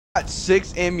got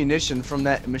 6 ammunition from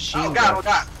that machine gun. Oh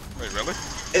god. Wait, really?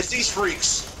 It's these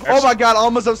freaks. Oh my god,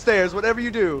 Alma's upstairs. Whatever you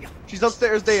do, she's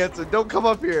upstairs dancing. Don't come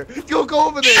up here. You'll go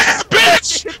over there.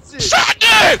 Bitch!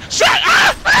 Shotgun! Shut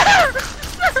up!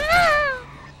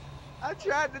 I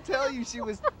tried to tell you she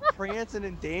was prancing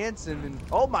and dancing and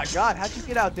oh my god, how'd you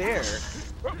get out there?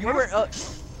 You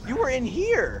were in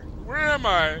here. Where am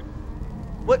I?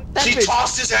 What? That She bitch,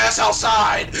 tossed his ass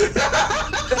outside.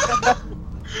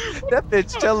 that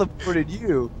bitch teleported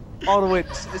you all the way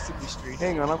to Sesame Street.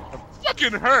 Hang on, I'm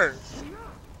Fucking hurt.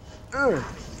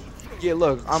 yeah,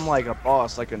 look, I'm like a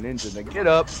boss, like a ninja. Now get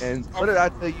up and what did I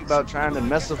tell you about trying to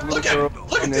mess with little girl?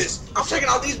 Look at this. I'm taking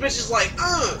all these bitches like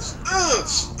I'm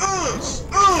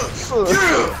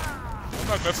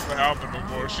not messing with Alpha no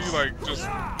more. She like just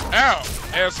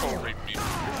asshole raped me.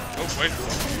 Oh wait.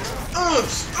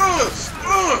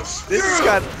 This has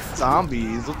got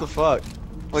zombies. What the fuck?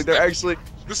 Like they're actually.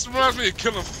 This reminds me of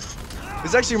Killing.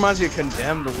 This actually reminds me of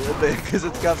Condemned a little bit because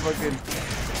it's got fucking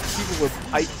people with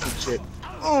pipes and shit.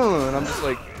 And I'm just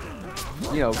like,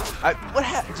 you know, what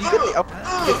happened? Do you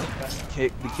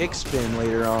get the kick spin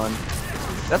later on?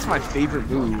 That's my favorite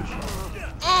move.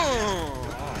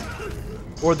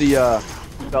 Or the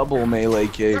double melee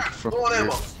kick from here.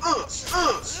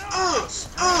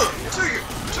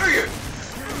 Take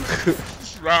it.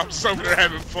 Rob's over there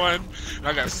having fun.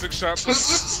 I got 6 shots.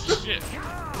 Shit.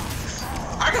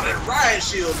 I got a riot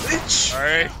shield, bitch.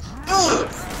 Alright.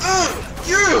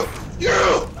 You.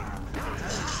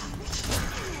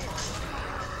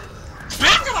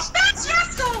 I got a fat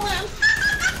chest going.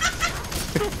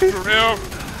 For real?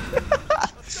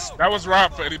 That was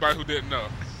Rob for anybody who didn't know.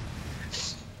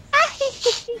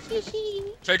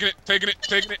 Taking it.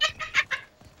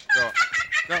 Go.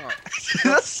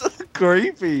 That's so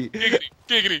creepy.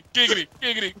 Giggity.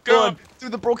 Go Go. on, through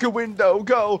the broken window.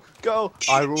 Go.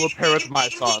 I will repair it, my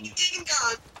son.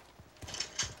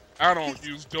 I don't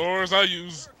use doors. I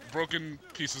use broken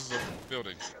pieces of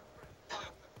buildings.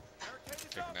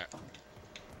 Taking that.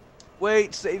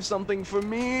 Wait, save something for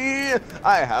me.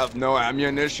 I have no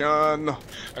ammunition.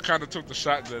 I kind of took the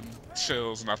shotgun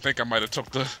shells, and I think I might have took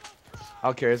the.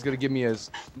 Okay, it's gonna give me as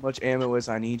much ammo as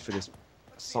I need for this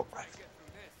assault rifle.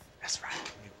 That's right.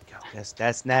 Here we go.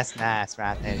 That's nice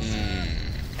right there.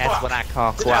 That's what I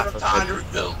call cooperative.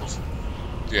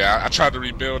 Yeah, I tried to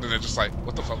rebuild, and they're just like,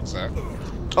 what the fuck was that?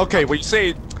 Okay, well you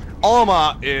say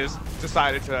Alma is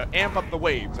decided to amp up the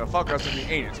wave to fuck us in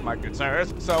the anus, my good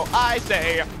sirs. So I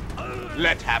say,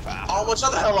 let's have her. Oh,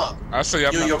 shut the hell up. I say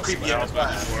I'm not Yo, messing with creepy ass Alma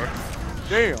bastard. anymore.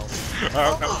 Damn.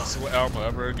 I'm not messing with Alma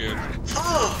ever again.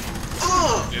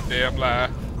 You damn lie.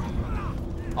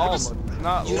 Alma,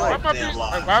 not You like. like damn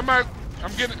lie. Why am I?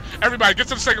 I'm getting. Everybody, get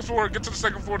to the second floor. Get to the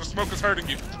second floor. The smoke is hurting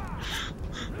you.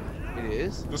 It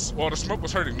is? The smoke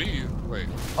was hurting me. Wait.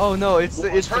 Oh no, it's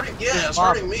hurting. Yeah, there's it's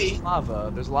lava. hurting me. There's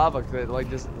lava. There's lava that like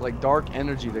this like dark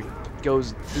energy that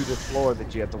goes through the floor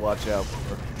that you have to watch out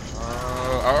for.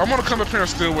 I'm gonna come up here and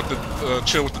still with the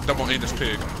chill with the double anus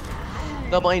pig.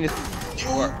 Double anus.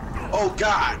 Oh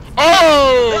god.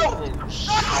 Oh! No.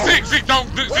 Zeke,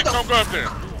 don't go up there.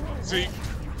 Zeke.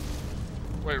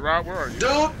 Wait, Rob, where are you?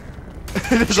 Dude,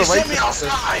 There's she a sent me light-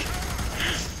 outside.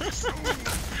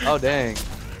 Oh dang.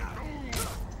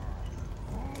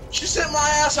 She sent my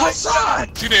ass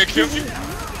outside. She didn't kill you?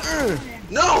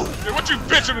 No. Hey, what you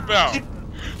bitching about?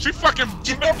 She fucking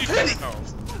She put me petty. down.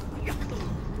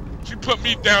 She put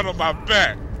me down on my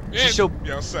back. And She'll-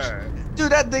 me outside.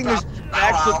 Dude, that thing is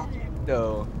back Wow. to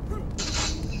though.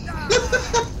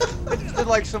 It just did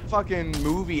like some fucking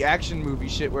action movie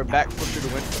shit where it backflipped through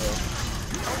the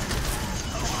window.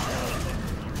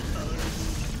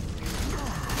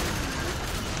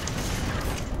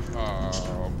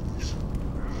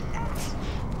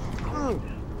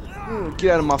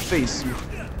 Get out of my face, you.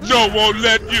 No won't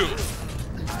let you.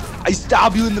 I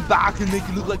stab you in the back and make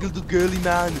you look like a little girly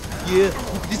man. Yeah,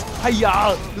 look at this.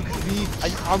 Hiya! Look at me.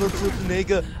 I'm Arnold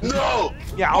Schwarzenegger. No.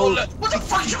 Yeah, Where the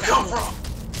fuck you come from?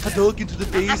 Hadouken to the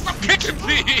face. Stop kicking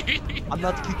me. I'm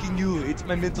not kicking you. It's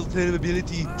my mental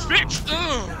ability. Bitch.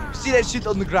 You see that shit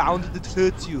on the ground that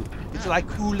hurts you? It's like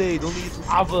Kool-Aid, only it's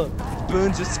lava. It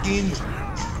burns your skin.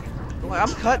 Like,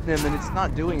 I'm cutting him and it's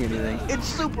not doing anything. It's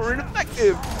super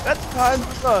ineffective. That's time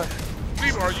for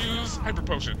Dbar, use hyper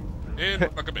potion. And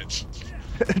look like a bitch.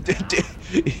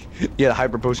 yeah,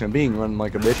 hyper potion being run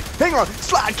like a bitch. Hang on,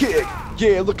 slide kick.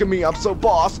 Yeah, look at me, I'm so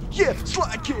boss. Yeah,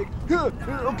 slide kick. Oh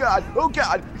god, oh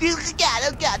god.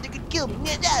 Oh god, they could kill me.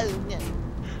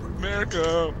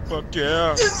 America, fuck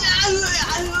yeah.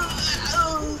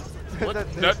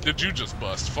 What nut did you just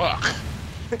bust? Fuck.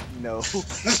 No.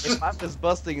 If I was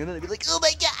busting and then they'd be like, oh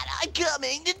my god, I'm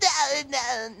coming.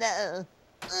 No.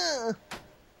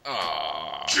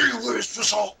 Gee whiz,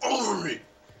 was all over me.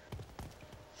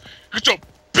 Get your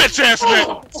bitch ass back.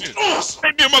 Awesome.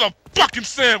 Make me a motherfucking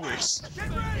sandwich.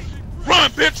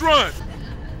 Run, bitch, run.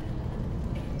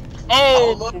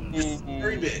 Oh.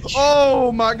 Bitch.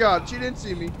 Oh my God, she didn't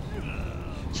see me.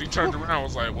 She turned around.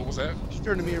 Was like, what was that? She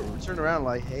turned around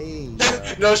like, hey.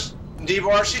 No,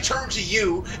 Dbar, she turned to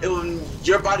you, and when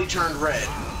your body turned red.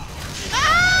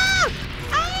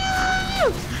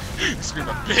 Scream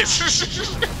a bitch.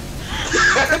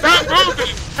 Stop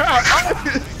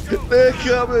moving. They're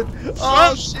coming.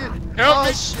 Oh shit. Help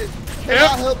me. Shit. Can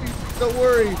I help you? Don't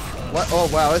worry. What? Oh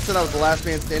wow, I said I was the last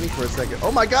man standing for a second.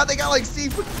 Oh my God, they got like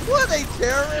seafood. What are they,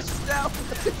 terrorists now?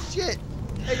 Shit.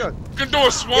 Hang on. You can do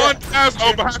a swan dance.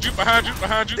 Oh, behind you.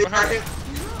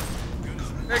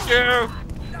 Thank you.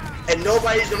 And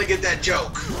nobody's gonna get that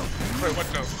joke. Wait, what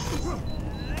the?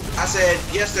 I said,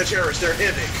 yes, they're terrorists. They're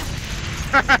Hivik.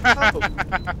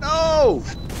 No.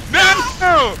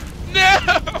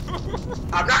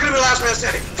 I'm not gonna be the last man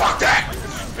standing. Fuck that.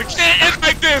 It can't end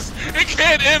like this. It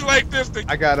can't end like this.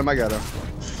 I got him. Get up.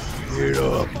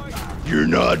 You're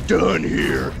not done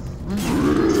here.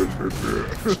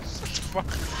 Fuck.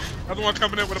 Another one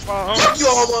coming in with a bomb. Fuck you,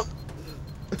 Alma.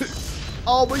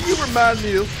 Oh, but you remind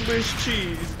me of Swiss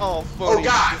cheese. Oh, funny. Oh,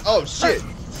 God. Oh, shit.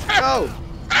 No.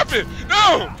 Stop it.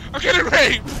 No. I'm getting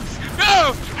raped.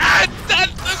 No. That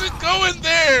doesn't go in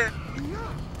there.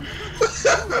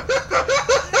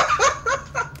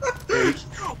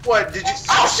 What did you?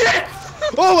 Oh shit!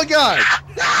 Oh my God!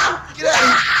 Get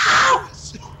out of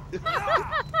here!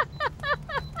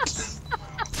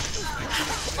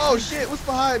 Oh shit! What's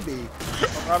behind me?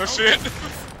 A lot of shit.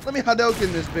 Let me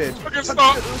Hadouken this bitch. Fucking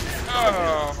stop.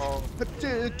 Oh.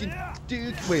 Hadouken.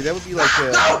 Wait, that would be like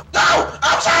No!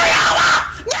 I'm sorry, Alma!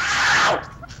 No!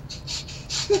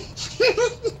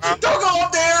 Don't go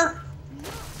up there!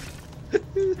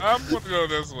 I'm gonna go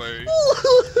this way.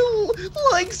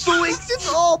 Like Zoinks, it's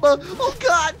Alma! Oh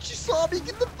God, she saw me!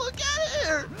 Get the fuck out of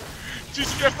here!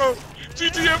 GTFO!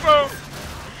 GTFO!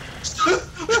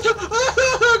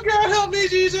 God help me,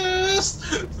 Jesus!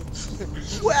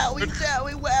 Wowie,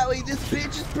 zowie, wowie, this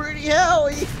bitch is pretty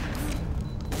howie!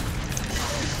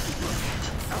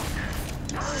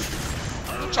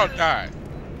 Don't y'all die.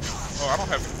 Oh, I don't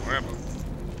have any more ammo.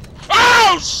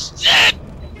 Oh, shit!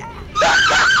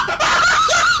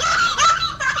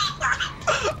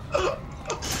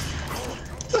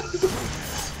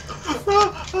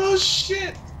 Oh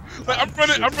shit! Like, I'm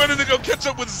running to go catch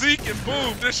up with Zeke, and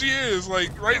boom, there she is,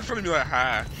 like right in front of me. Like,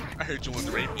 hi, I heard you wanted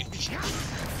to rape me.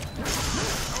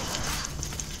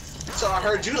 So I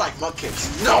heard you like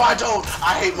mudkips. No, I don't.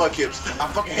 I hate mudkips. I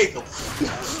fucking hate them.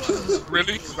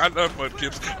 Really? 'Cause I love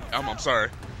mudkips. I'm sorry.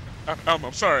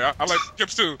 I'm sorry. I like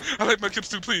mudkips too. I like mudkips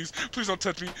too. Please don't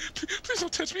touch me. Please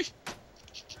don't touch me.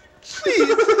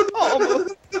 Please, Alma,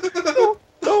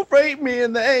 don't rape me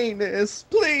in the anus,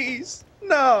 please.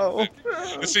 No.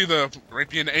 It's either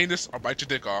rape you in the anus or bite your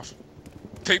dick off.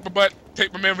 Take my butt.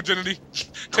 Take my man virginity.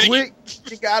 Take Quick,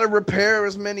 you gotta repair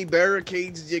as many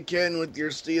barricades as you can with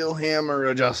your steel hammer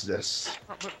of justice.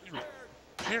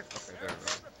 Here. Okay, there we go.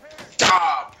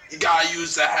 Stop! You gotta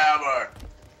use the hammer.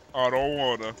 I don't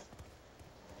wanna.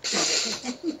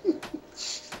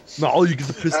 No, you get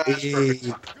to press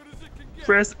A.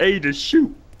 Press A to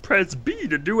shoot. Press B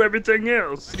to do everything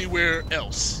else. Anywhere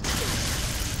else.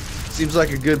 Seems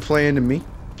like a good plan to me.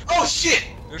 Oh shit!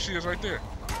 There she is, right there.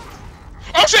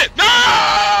 Oh shit! No!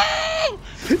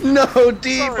 No,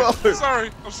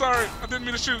 Dbar. I'm sorry. I didn't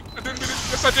mean to shoot. I didn't mean to.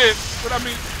 Yes, I did. But I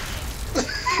mean.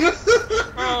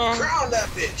 Crown that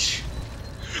bitch.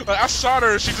 Like, I shot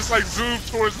her. She just like zoomed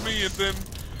towards me, and then.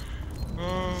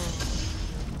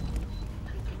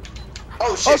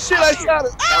 Oh shit! Oh shit! I shot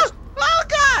her. Oh, oh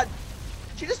God!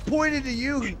 She just pointed at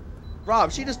you,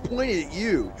 Rob. She just pointed at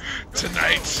you.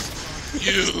 Tonight,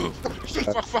 you.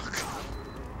 Fuck.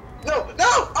 No!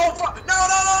 Oh fuck! No!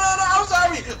 I'm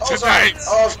sorry! Oh sorry!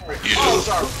 Oh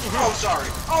sorry!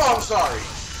 I'm sorry!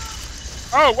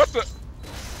 Oh, what the?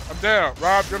 I'm down.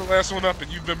 Rob, you're the last one up,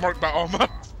 and you've been marked by all my.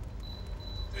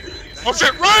 Oh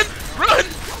shit! Run!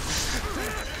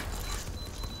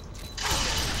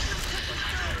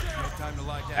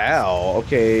 Ow.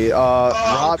 Okay.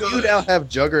 Rob, good. you now have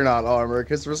Juggernaut armor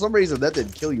because for some reason that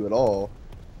didn't kill you at all.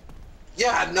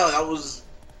 Yeah, no, that was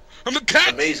I'm the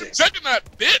cat. amazing. Second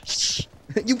that, bitch.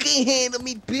 You can't handle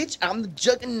me, bitch. I'm the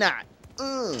Juggernaut.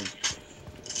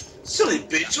 Silly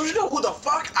bitch! Don't you know who the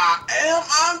fuck I am?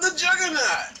 I'm the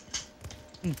Juggernaut.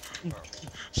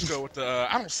 Let's go with the.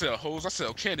 I don't sell hoes. I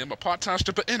sell candy. I'm a part-time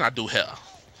stripper, and I do hair.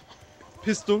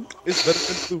 pistol is better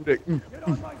than Flutic.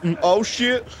 Oh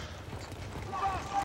shit.